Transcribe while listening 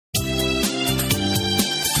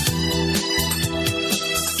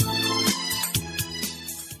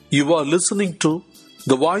You are listening to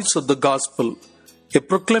The Voice of the Gospel, a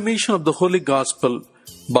proclamation of the Holy Gospel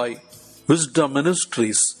by Wisdom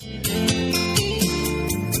Ministries.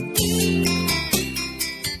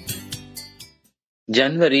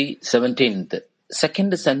 January 17th,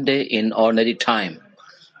 second Sunday in Ordinary Time.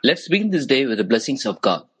 Let's begin this day with the blessings of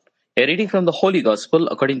God. A reading from the Holy Gospel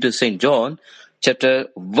according to St. John, chapter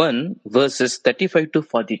 1, verses 35 to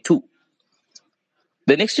 42.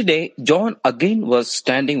 The next day, John again was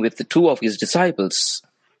standing with two of his disciples,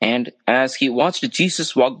 and as he watched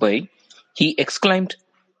Jesus walk by, he exclaimed,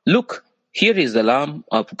 "Look, here is the Lamb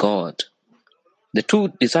of God." The two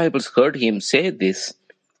disciples heard him say this,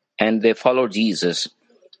 and they followed Jesus.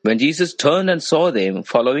 When Jesus turned and saw them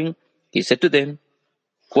following, he said to them,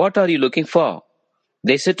 "What are you looking for?"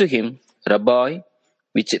 They said to him, "Rabbi,"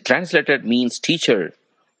 which translated means teacher,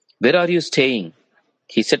 "where are you staying?"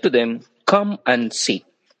 He said to them, "Come and see."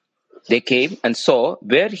 They came and saw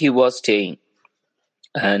where he was staying,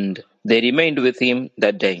 and they remained with him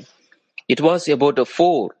that day. It was about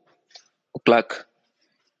 4 o'clock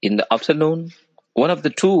in the afternoon. One of the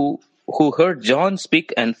two who heard John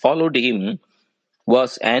speak and followed him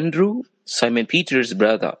was Andrew, Simon Peter's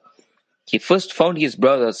brother. He first found his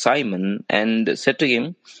brother Simon and said to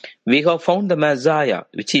him, "We have found the Messiah,"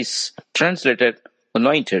 which is translated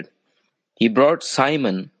anointed. He brought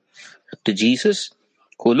Simon to Jesus,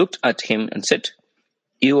 who looked at him and said,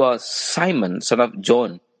 "You are Simon, son of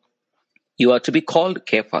John. You are to be called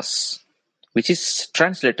Cephas," which is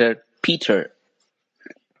translated Peter.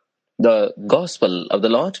 The Gospel of the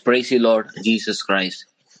Lord. Praise you, Lord Jesus Christ.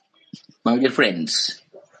 My dear friends,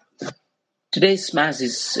 today's Mass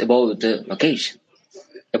is about occasion,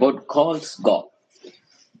 about calls God.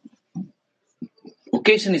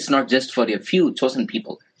 Occasion is not just for a few chosen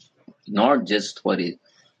people, not just for a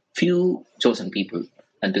few chosen people.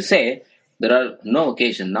 And to say there are no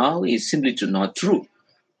occasion now is simply not true.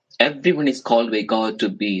 Everyone is called by God to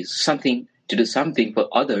be something, to do something for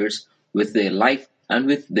others with their life and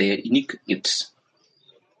with their unique gifts.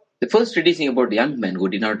 The first reading about the young man who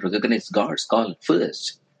did not recognize God's call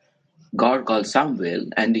first. God called Samuel,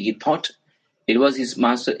 and he thought it was his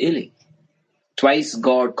master Eli. Twice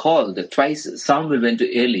God called, twice Samuel went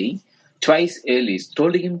to Eli, twice Eli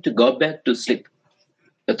told him to go back to sleep.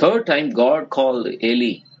 The third time God called,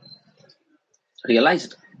 Eli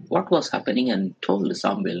realized what was happening and told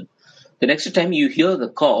Samuel, "The next time you hear the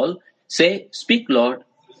call, say, 'Speak, Lord,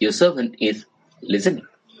 your servant is listening.'"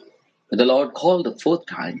 When the Lord called the fourth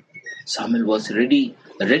time, Samuel was ready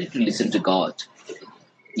to listen to God.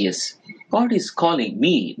 Yes, God is calling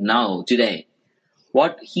me now, today.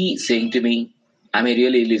 What He is saying to me, am I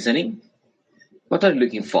really listening? What are you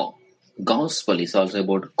looking for? Gospel is also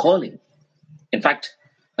about calling. In fact,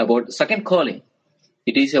 about second calling.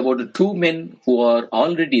 It is about two men who are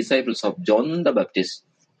already disciples of John the Baptist.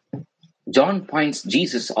 John points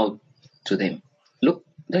Jesus out to them. Look,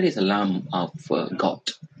 there is a Lamb of God.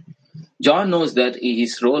 John knows that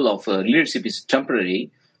his role of leadership is temporary,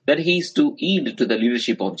 that he is to yield to the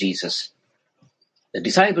leadership of Jesus. The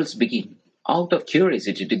disciples begin, out of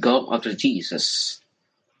curiosity, to go after Jesus.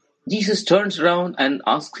 Jesus turns around and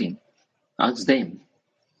asks them,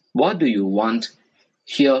 "What do you want?"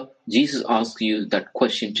 Here, Jesus asks you that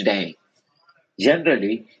question today.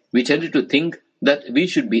 Generally, we tend to think that we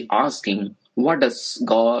should be asking, "What does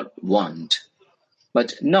God want?"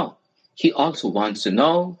 But no, He also wants to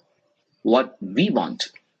know what we want.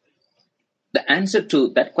 The answer to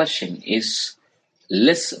that question is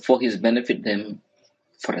less for His benefit than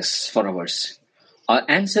for us, for ours. Our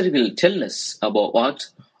answer will tell us about what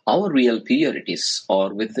our real priorities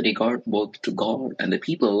are with regard both to God and the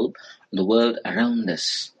people and the world around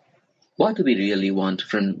us. What do we really want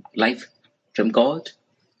from life, from God?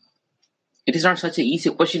 It is not such an easy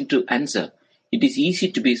question to answer. It is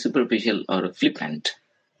easy to be superficial or flippant.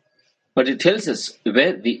 But it tells us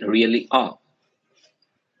where we really are.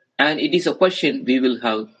 And it is a question we will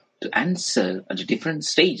have to answer at different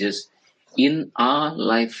stages in our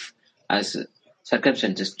life as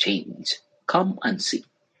circumstances change. Come and see.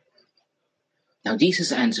 Now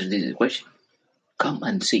Jesus answered this question. Come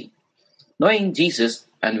and see. Knowing Jesus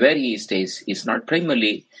and where He stays is not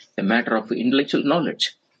primarily a matter of intellectual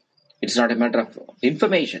knowledge. It is not a matter of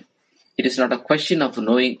information. It is not a question of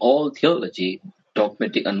knowing all theology,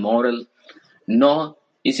 dogmatic and moral, nor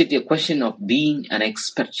is it a question of being an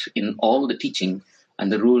expert in all the teaching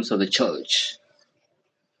and the rules of the church.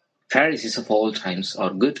 Pharisees of all times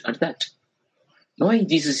are good at that. Knowing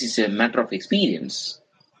Jesus is a matter of experience.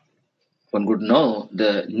 One could know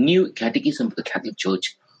the new Catechism of the Catholic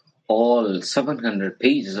Church, all 700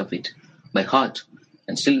 pages of it, by heart,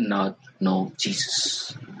 and still not know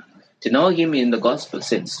Jesus. To know Him in the gospel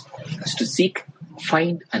sense is to seek,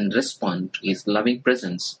 find, and respond to His loving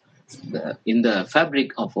presence in the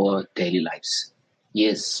fabric of our daily lives.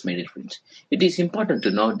 Yes, my dear friends, it is important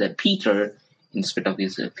to note that Peter, in spite of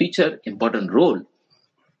his future important role,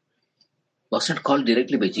 was not called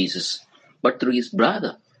directly by Jesus, but through his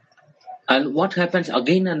brother. And what happens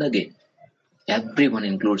again and again? Everyone,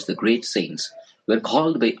 includes the great saints, were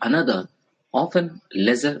called by another, often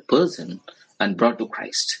lesser person, and brought to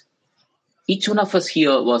Christ. Each one of us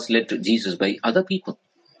here was led to Jesus by other people.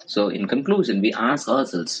 So, in conclusion, we ask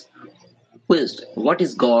ourselves, first, what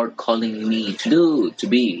is God calling me to do, to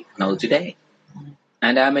be now today?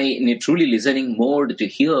 And am I in a truly listening mode to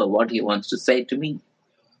hear what He wants to say to me?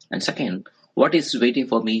 And second, what is waiting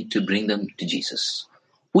for me to bring them to Jesus?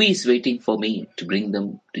 Who is waiting for me to bring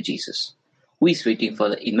them to Jesus? Who is waiting for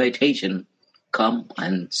the invitation, come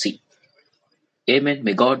and see? Amen.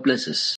 May God bless us.